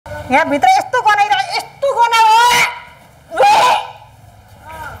यहाँ भित्र यस्तो गनाइरहेको यस्तो गनाइ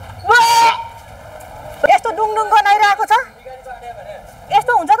यस्तो डुङडुङ गनाइरहेको छ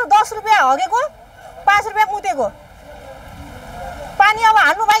यस्तो हुन्छ त 10 रुपैयाँ हगेको 5 रुपैयाँ मुतेको पानी अब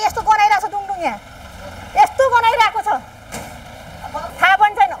हाल्नु भाइ यस्तो गनाइरहेको छ डुङडुङ यहाँ यस्तो गनाइरहेको छ थाहा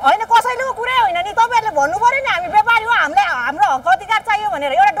पनि छैन होइन कसैलेको कुरै होइन नि तपाईहरुले भन्नु पर्यो नि हामी व्यापारी हो हामीलाई हाम्रो हक अधिकार चाहियो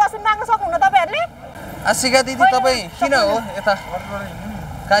भनेर एउटा डस्टबिन माग्न सक्नुहुन्न तपाईहरुले आशिका दिदी तपाई किन हो यता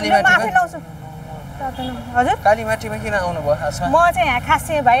कालीमाटीमा हजुर कालीमाटीमा किन आउनु भयो खासमा म चाहिँ यहाँ खास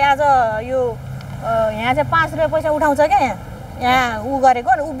चाहिँ भाइ आज यो यहाँ चाहिँ 5 रुपैयाँ पैसा उठाउँछ क्या यहाँ उ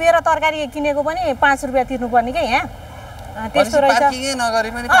गरेको उभिएर तरकारी किनेको पनि 5 रुपैयाँ तिर्नुपर्ने क्या यहाँ त्यस्तो रहेछ पार्किङ नगरे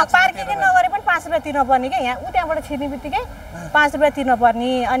पनि 5 रुपैयाँ तिर्नुपर्ने क्या यहाँ उ त्यहाँबाट छिर्ने बित्तिकै 5 रुपैयाँ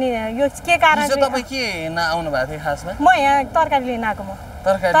तिर्नुपर्ने अनि यो के कारण चाहिँ तपाई के नआउनु भएको थियो खासमा म यहाँ तरकारी लिन आएको म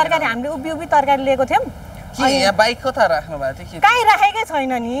तरकारी हामीले उभि तरकारी लिएको थियौँ के यहाँ बाइक कता राख्नु भएको थियो कहीँ राखेकै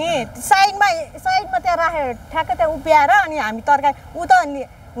छैन नि साइडमा त्यहाँ राखे ठ्याक्कै त्यहाँ उभ्याएर अनि हामी तरकारी उ त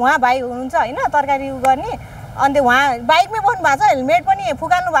उहाँ भाइ हुनुहुन्छ होइन तरकारी उ गर्ने अन्त उहाँ बाइकमै बस्नु भएको छ हेलमेट पनि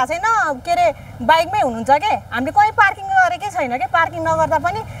फुकाल्नु भएको छैन के अरे बाइकमै हुनुहुन्छ के हामीले कहीँ पार्किङ गरेकै छैन क्या पार्किङ नगर्दा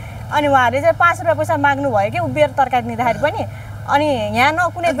पनि अनि उहाँहरूले चाहिँ 5 रुपैयाँ पैसा माग्नु भयो कि उभिएर तरकारी लिँदाखेरि पनि अनि यहाँ न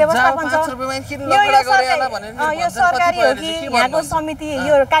कुनै व्यवस्थापन छ यो सरकारी हो कि यहाँको समिति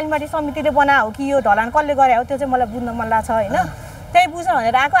यो कालीमाटी समितिले बना हो कि यो ढलान कसले गरे हो त्यो चाहिँ मलाई बुझ्न मन लाग्छ होइन त्यही बुझ्नु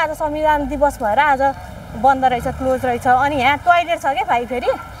भनेर आएको आज संविधान दिवस भएर आज बन्द रहेछ क्लोज रहेछ अनि यहाँ टोयलेट छ क्या भाइ फेरि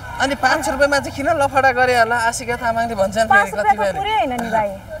अनि 5 रुपैयाँमा चाहिँ किन लफडा गरे होला आशिका तामाङले भन्छन् फेरि 5 रुपैयाँको कुरै होइन नि भाइ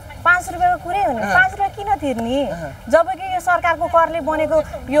 5 रुपैयाँको कुरै होइन 5 रुपैयाँ किन तिर्ने जबकि यो सरकारको करले बनेको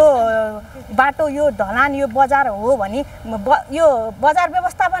यो बाटो यो ढलान यो बजार हो भने यो बजार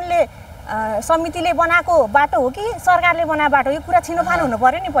व्यवस्थापनले समितिले बनाएको बाटो हो कि सरकारले बनाएको बाटो यो कुरा छिनोफानो हुनु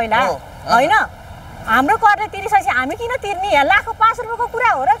पर्यो नि पहिला होइन हाम्रो करले तिरिसकेपछि हामी किन तिर्ने यहाँ लाखौँ 5 रुपैयाँको कुरा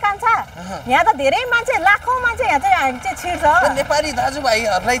हो र कान्छा यहाँ त धेरै मान्छे लाखौँ मान्छे यहाँ चाहिँ छिर्छ नेपाली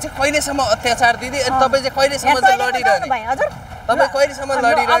दाजुभाइहरूलाई चाहिँ कहिलेसम्म अत्याचार दिदी अनि तपाईँ चाहिँ कहिलेसम्म चाहिँ लडिरहने भाइ हजुर तपाईँ कहिलेसम्म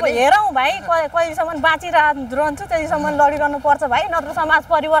लडिरहने अब हेरौँ भाइ कहिलेसम्म बाँचिरहन्छु त्यतिसम्म लडिरहनु पर्छ भाइ नत्र समाज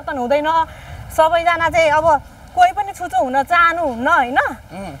परिवर्तन हुँदैन सबैजना चाहिँ अब कोही पनि छुचो हुन चाहनुहुन्न होइन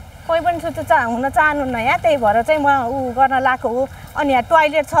कोही पनि छुचो हुन चाहनुहुन्न यहाँ त्यही भएर चाहिँ म उ गर्न लाएको हो अनि यहाँ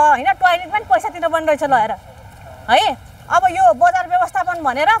टोयलेट छ होइन टोयलेटमा पनि पैसा तिर्नु पर्ने रहेछ लगेर है अब यो बजार व्यवस्थापन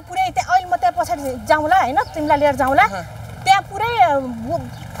भनेर पुरै त्यहाँ अहिले म त्यहाँ पछाडि जाउँला होइन तिमीलाई लिएर जाउँला त्यहाँ पुरै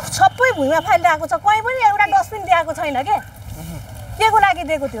सबै भुइँमा फैलिरहेको छ कहीँ पनि एउटा डस्टबिन दिएको छैन के को लागि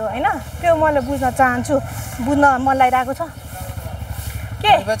दिएको थियो होइन त्यो मैले बुझ्न चाहन्छु बुझ्न मन लागिरहेको छ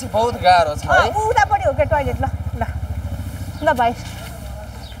के बहुत गाह्रो छ उतापट्टि हो के टोयलेट ल ल ल भाइ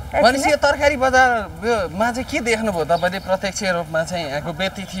भनेपछि यो तरकारी बजारमा चाहिँ के देख्नुभयो तपाईँले प्रत्यक्ष रूपमा चाहिँ यहाँको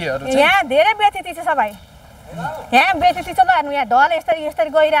व्यतिथिहरू यहाँ धेरै व्यतिथि छ भाइ यहाँ व्यतिथि छ ल हेर्नु यहाँ ढल यसरी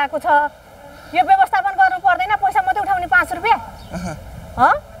गइरहेको छ यो व्यवस्थापन गर्नु पर्दैन पैसा मात्रै उठाउने 5 रुपैयाँ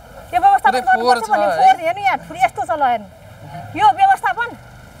यो व्यवस्थापन गर्नुपर्छ भने फोर्स हेर्नु यहाँ यस्तो छ ल हेर्नु यो व्यवस्थापन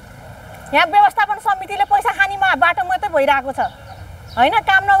यहाँ व्यवस्थापन समितिले पैसा खानीमा बाटो मात्रै भइरहेको छ होइन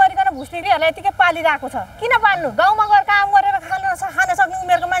काम नगरिकन भुस्नेरीहरूलाई यतिकै पालिरहेको छ किन पाल्नु गाउँमा गएर काम गरेर खान सक्ने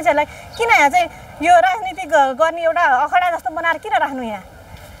उमेरको मान्छेहरूलाई किन यहाँ चाहिँ यो राजनीति गर्ने एउटा अखडा जस्तो बनाएर किन राख्नु यहाँ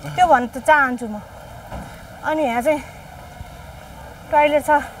त्यो भन्न चाहन्छु म अनि यहाँ चाहिँ टोयलेट छ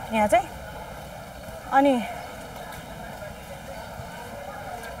यहाँ चाहिँ अनि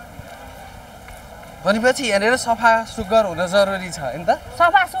भनेपछि यहाँनिर सफा सुग्घर हुन जरुरी छ होइन त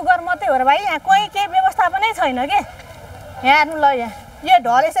सफा सुग्घर मात्रै हो र भाइ यहाँ कोही केही व्यवस्थापनै छैन के यहाँ हेर्नु ल यहाँ यो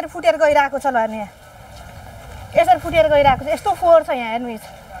ढल यसरी फुटेर गइरहेको छ ल हेर्नु यहाँ यसरी फुटेर गइरहेको छ यस्तो फोहोर छ यहाँ हेर्नु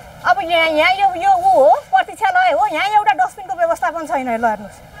अब यहाँ यो ऊ हो प्रतीक्षालय हो यहाँ एउटा डस्टबिनको व्यवस्थापन छैन ल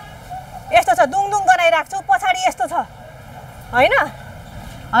हेर्नुहोस् यस्तो छ दुङदुङ गराइरहेको छु पछाडि यस्तो छ होइन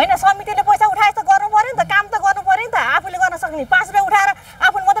होइन समितिले पैसा उठाए त गर्नु पर्यो नि त काम त गर्नु पर्यो नि त आफूले गर्न सक्ने 5 रुपैयाँ उठाएर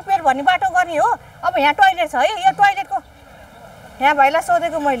आफूले मात्रै पेट भर्ने बाटो गर्ने हो अब यहाँ टोयलेट छ है यो टोयलेटको यहाँ भाइलाई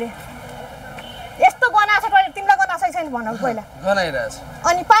सोधेको मैले यस्तो गनाएको छ टोयलेट तिमीलाई गनाएको छैन भनौ पहिला गनाइरहेछ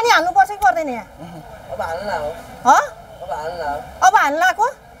अनि पानी हाल्नुपर्छ कि पर्दैन यहाँ अब हाल्लाको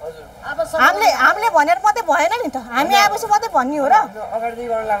हामीले भनेर मात्रै भएन नि त हामी आएपछि मात्रै भन्ने हो र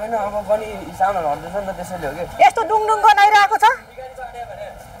यस्तो डुङडुङ गनाइरहेको छ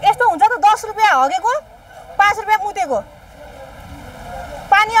यस्तो हुन्छ त 10 रुपैयाँ हगेको 5 रुपैयाँ मुतेको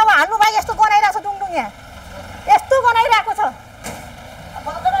पानी अब हाल्नु भाइ यस्तो गनाइरहेको छ डुङडुङ यहाँ यस्तो गनाइरहेको छ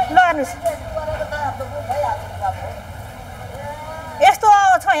ल हेर्नुहोस् यस्तो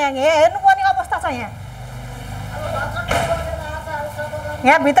छ यहाँ हेर्नुपर्ने अवस्था छ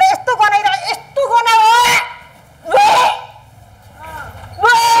यहाँ भित्र यस्तो गनाइरहेको यस्तो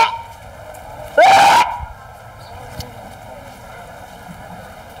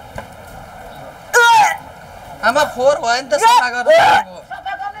आमा फोहोर भयो नि त सफा गर्नु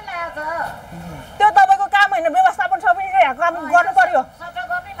सफा गर्नै लागेको छ त्यो तपाईँको काम होइन व्यवस्थापन समितिले काम गर्नु पर्यो सफा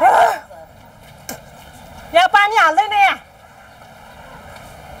गर्नै लागेको छ यहाँ पानी हाल्दैन यहाँ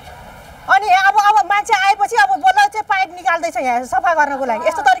अनि अब मान्छे आएपछि अब बल्ल चाहिँ पाइप निकाल्दैछ यहाँ सफा गर्नको लागि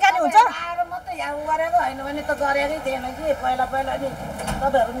यस्तो तरिकाले हुन्छ आएर मात्रै यहाँ गरेको होइन भने त गरेकै थिएन कि पहिला नि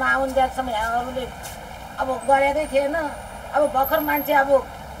तपाईँहरू नआउन्जेलसम्म यहाँहरूले अब गरेकै थिएन अब भर्खर मान्छे अब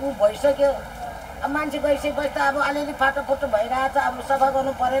ऊ भइसक्यो अब मान्छे गइसकेपछि त अब अलिअलि फाटोफुटो भइरहेछ अब सफा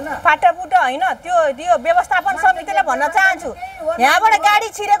गर्नु परेन फाटाफुटो होइन त्यो व्यवस्थापन समितिले भन्न चाहन्छु यहाँबाट गाडी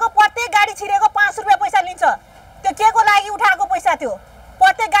छिरेको प्रत्येक गाडी छिरेको 5 रुपियाँ पैसा लिन्छ त्यो के को लागि उठाएको पैसा त्यो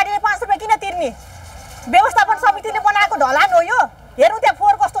प्रत्येक गाडीले 5 रुपियाँ किन तिर्ने व्यवस्थापन समितिले बनाएको ढलान हो यो हेर्नु त्यहाँ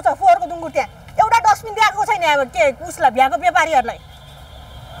फोहोर कस्तो छ फोहोरको डुङ्गुर त्यहाँ एउटा डस्टबिन दिएको छैन अब के उसलाई भ्याएको व्यापारीहरूलाई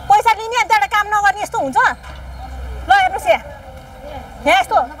पैसा लिने अनि त्यहाँबाट काम नगर्ने यस्तो हुन्छ ल हेर्नुहोस् यहाँ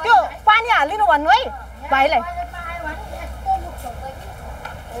यस्तो त्यो पानी हालिदिनु भन्नु है भाइलाई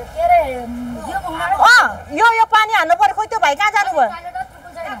यो पानी हाल्नु पर्यो खोइ त्यो भाइ कहाँ जानुभयो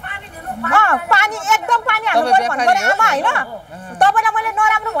पानी एकदम पानी हाल्नु पर्यो भन्नु आमा होइन तपाईँलाई मैले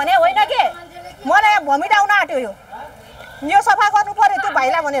नराम्रो भने होइन कि मलाई यहाँ भमिट आउन आँट्यो यो सफा गर्नु पर्यो त्यो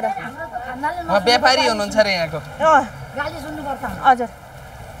भाइलाई भनेर व्यापारी हुनुहुन्छ अरे यहाँको गाली सुन्नुपर्छ हजुर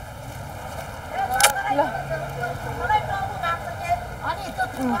अनि त्यो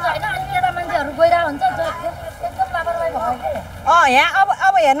होइन अनि एउटा मान्छेहरू गइरहेको हुन्छ एकदम लापरवाही भयो कि यहाँ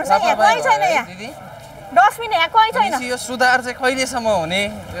अब हेर्नुहोस् है यहाँ कोही छैन यहाँ डस्टबिन यहाँ कोही छैन यो सुधार चाहिँ कहिलेसम्म हुने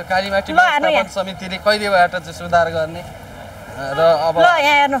यो कालीमाटी व्यवस्थापन समितिले कहिलेबाट चाहिँ सुधार गर्ने र अब ल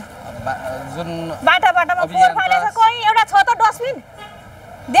यहाँ हेर्नु जुन बाटामा फोहोर फालेछ कोही एउटा छ त डस्टबिन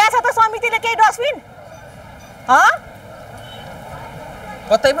दिएछ त समितिले केही डस्टबिन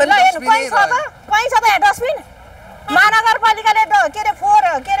कतै पनि हेर्नु कोही छ त यहाँ डस्टबिन महानगरपालिकाले के अरे फोहोर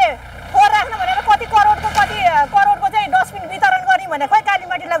राख्नु भनेर कति करोडको चाहिँ डस्टबिन वितरण गर्ने भने खोइ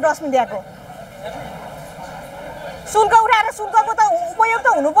कालीमाटीलाई डस्टबिन दिएको शुल्क उठाएर शुल्कको त उपयोग त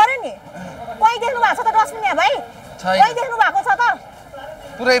हुनु पर्यो नि कोही देख्नु भएको छ त डस्टबिन यहाँ भाइ कोही देख्नु भएको छ त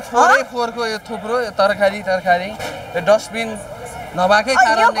पुरै फोहोरको यो थुप्रो तरकारी यो डस्टबिन नभएकै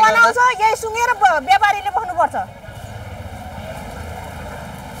कारणले यो बनाउँछ यही सुँगेर व्यापारीले बस्नुपर्छ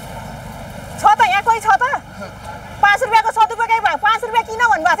छ त यहाँ कोही छ त 5 रुपियाँको सदुपयोग 5 रुपियाँ किन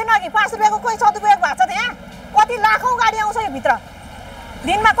भन्नुभएको थिएन अघि 5 रुपियाँको कोही सदुपयोग भएको छ त्यहाँ कति लाखौँ गाडी आउँछ यो भित्र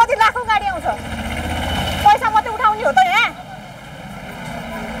दिनमा कति लाखौँ गाडी आउँछ पैसा मात्रै उठाउने हो त यहाँ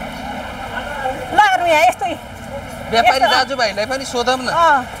ल हेर्नु यहाँ यस्तै व्यापारी दाजुभाइलाई पनि सोधौँ न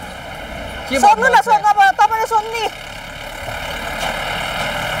के सोध्नु न सोध्नु अब तपाईँले सोध्नु नि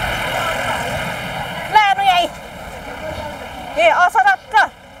ल हेर्नु यहाँ ए असरक्क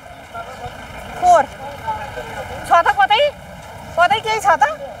फोहोर छ त कतै केही छ त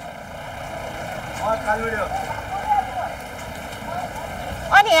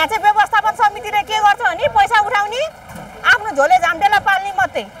अनि यहाँ चाहिँ व्यवस्थापन समितिले के गर्छ भने पैसा उठाउने आफ्नो झोले झाम्टेलाई पाल्ने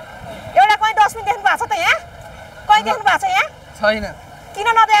मात्रै एउटा कोही डस्टबिन देख्नु भएको छ त यहाँ कोही देख्नु भएको छ यहाँ छैन किन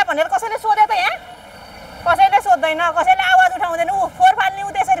नदिए भनेर कसैले सोध्यो त यहाँ कसैले सोध्दैन कसैले आवाज उठाउँदैन ऊ फोहोर फाल्ने ऊ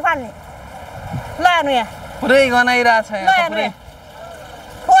त्यसरी फाल्ने ल हेर्नु यहाँ पुरै गनाइरहेछ ल हेर्नु यहाँ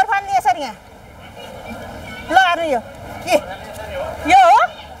फोहोर फाल्ने यसरी यहाँ ल हेर्नु यो हो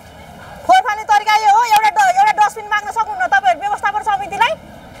फोहोर फाल्ने तरिका यो हो एउटा डस्टबिन माग्न सक्नुहुन्न तपाईँहरू व्यवस्थापन समितिलाई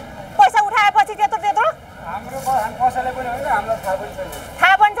पैसा उठाएपछि त्यत्रो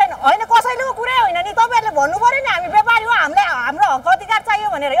थाहा पनि छैन होइन कसैलेको कुरै होइन नि तपाईँहरूले भन्नु पऱ्यो नि हामी व्यापारी हो हामीलाई हाम्रो हक अधिकार चाहियो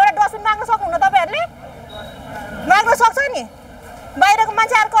भनेर एउटा डस्टबिन माग्न सक्नुहुन्न तपाईँहरूले माग्न सक्छ नि बाहिरको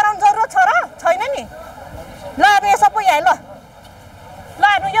मान्छे आएर कराउनु जरुरत छ र छैन नि ल हेर्नु यो सबै यहाँ ल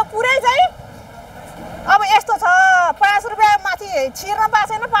हेर्नु यो पुरै चाहिँ अब यस्तो छ 5 रुपियाँ माथि छिर्न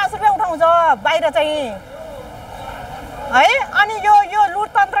पाएको छैन 5 रुपियाँ उठाउँछ बाहिर चाहिँ है अनि यो लुट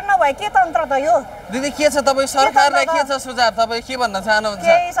तन्त्र नभए के तन्त्र त यो दिदी के छ तपाईँ सरकारलाई के छ सुझाव तपाईँ के भन्न चाहनुहुन्छ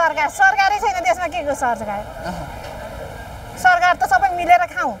केही सरकारै छैन देशमा के को सरकार त सबै मिलेर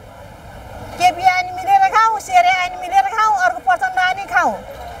खाऊ केपी आइन मिलेर खाऊ सेरे आइन मिलेर खाऊ अर्को प्रचण्ड आइन खाऊ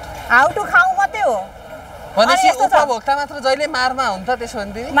हाउ टु खाऊ मात्रै हो भनेपछि उपभोक्ता मात्र जहिले मारमा हुन्छ त्यसो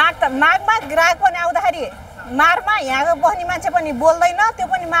भने दिदी मागमा ग्राहक पनि आउँदाखेरि मारमा यहाँको बस्ने मान्छे पनि बोल्दैन त्यो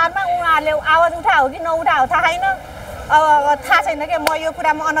पनि मारमा उहाँहरूले आवाज उठायो कि नउठायो थाहा छैन अब थाहा छैन कि म यो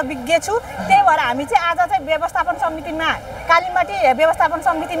कुरामा अनभिज्ञ छु त्यही भएर हामी चाहिँ आज चाहिँ व्यवस्थापन समितिमा कालीमाटी व्यवस्थापन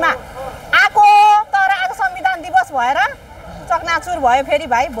समितिमा आएको तर आज संविधान दिवस भएर चकनाचुर भयो फेरि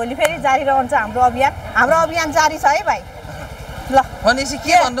भाइ भोलि फेरि जारी रहन्छ हाम्रो अभियान जारी छ है भाइ ल भनेपछि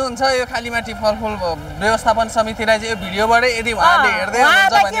के भन्नुहुन्छ यो कालीमाटी फलफुल व्यवस्थापन समितिलाई चाहिँ यो भिडियोबाटै यदि उहाँले हेर्दै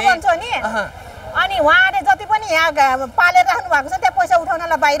हुनुहुन्छ भने के भन्छ नि अनि उहाँले जति पनि यहाँ पालेर राख्नु भएको छ त्यहाँ पैसा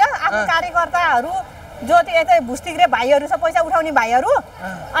उठाउनलाई बाहिर आफ्नो कार्यकर्ताहरू जो त्यो भुस्तिग्रे भाइहरू छ पैसा उठाउने भाइहरू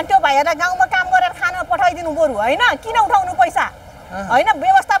अनि त्यो भाइहरूलाई गाउँमा काम गरेर खान पठाइदिनु बरु होइन किन उठाउनु पैसा होइन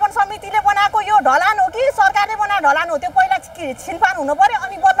व्यवस्थापन समितिले बनाएको यो ढलान हो कि सरकारले बनाएको ढलान हो त्यो पहिला छिनफान हुनु पर्यो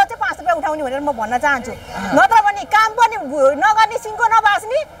अनि बल्ल चाहिँ 5 रुपियाँ उठाउने भनेर म भन्न चाहन्छु नत्र भने काम पनि नगर्ने सिङ्को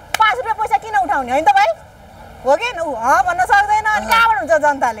नबास्ने 5 रुपियाँ पैसा किन उठाउने होइन त भाइ हो कि भन्न सक्दैन अनि कहाँबाट हुन्छ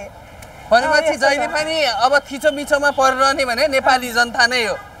जनताले भनेपछि जहिले पनि अब थिचोमिचोमा परिरहने भने नेपाली जनता नै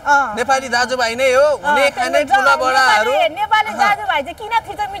हो नेपाली दाजुभाइ नै हो हुने खाने ठुला बडाहरू नेपाली दाजुभाइ चाहिँ किन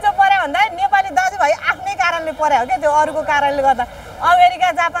थिचोमिचो पर्यो भन्दा नेपाली दाजुभाइ आफ्नै कारणले पर्यो हो क्या त्यो अरूको कारणले गर्दा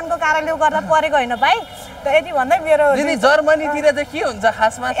अमेरिका जापानको कारणले गर्दा परेको होइन भाइ त यति भन्दै मेरो दिदी जर्मनीतिर चाहिँ के हुन्छ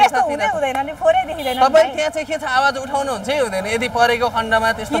खासमा यस्तो हुँदैन नि फोरै देखिँदैन तपाईँ त्यहाँ चाहिँ के छ आवाज उठाउनुहुन्छ है हुँदैन यदि परेको खण्डमा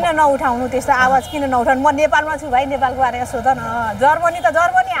त्यस्तो किन नउठाउनु त्यस्तो आवाज किन नउठाउनु म नेपालमा छु भाइ नेपालको बारेमा सोध न जर्मनी त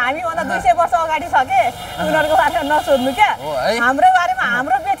जर्मनी हामीभन्दा 200 वर्ष अगाडि छ के उनीहरूको बारेमा नसोध्नु क्या हाम्रो बारेमा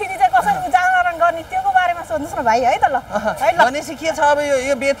हाम्रो व्यतिथि चाहिँ कसरी उजागर गर्ने त्योको बारेमा सोध्नुहोस् न भाइ है त ल भनेपछि के छ अब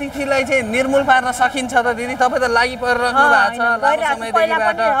यो व्यतिथिलाई चाहिँ निर्मूल पार्न सकिन्छ त दिदी तपाईँ त लागि परिरहनु भएको छ लामो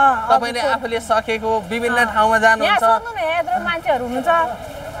समयदेखिबाट तपाईँले आफूले सकेको विभिन्न ठाउँमा जानुहुन्छ सोध्नु न यत्रो मान्छेहरू हुनुहुन्छ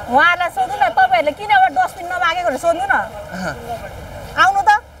उहाँहरूलाई सोध्नु न तपाईँहरूले किन अब डस्टबिन नमागेको भनेर सोध्नु न आउनु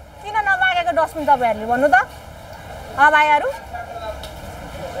त किन नमागेको डस्टबिन तपाईँहरूले भन्नु त भाइहरू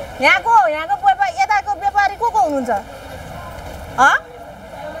यहाँको यताको व्यापारी को हुनुहुन्छ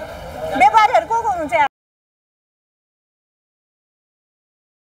व्यापारीहरू को हुनुहुन्छ